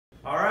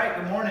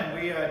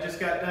morning. We just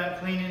got done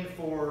cleaning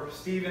for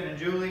Stephen and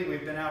Julie.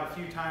 We've been out a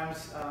few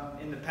times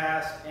in the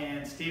past,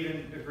 and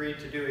Stephen agreed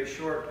to do a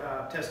short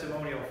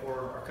testimonial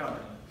for our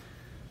company.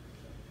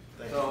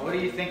 So what do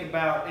you think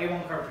about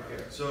A1 Carpet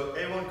Care? So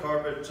A1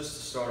 Carpet, just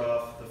to start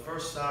off, the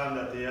first time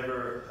that they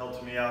ever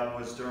helped me out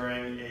was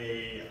during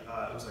it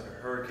was like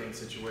a hurricane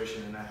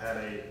situation, and I had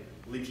a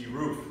leaky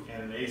roof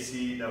and an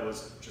AC that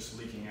was just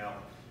leaking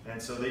out.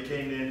 And so they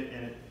came in,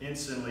 and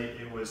instantly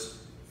it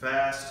was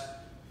fast,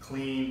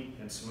 clean,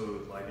 and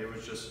smooth. Like, it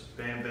was just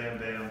bam, bam,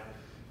 bam.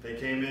 They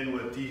came in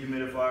with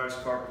dehumidifiers,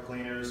 carpet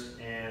cleaners,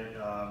 and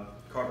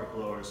carpet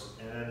blowers.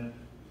 And then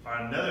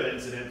on another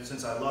incident,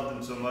 since I loved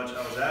them so much,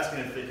 I was asking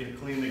if they could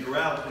clean the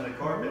grout and the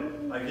carpet.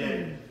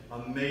 Again,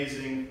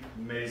 amazing,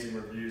 amazing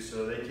reviews.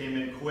 So they came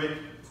in quick,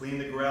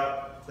 cleaned the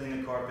grout,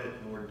 cleaned the carpet,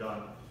 and we're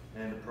done.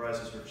 And the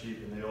prices were cheap,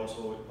 and they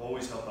also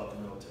always help out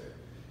the military.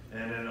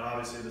 And then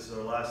obviously this is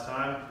our last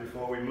time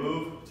before we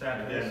move.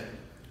 Again,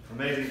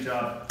 amazing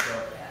job.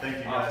 So thank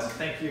you guys. Awesome.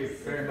 Thank you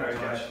very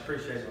much.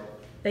 Appreciate it.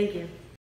 Thank you.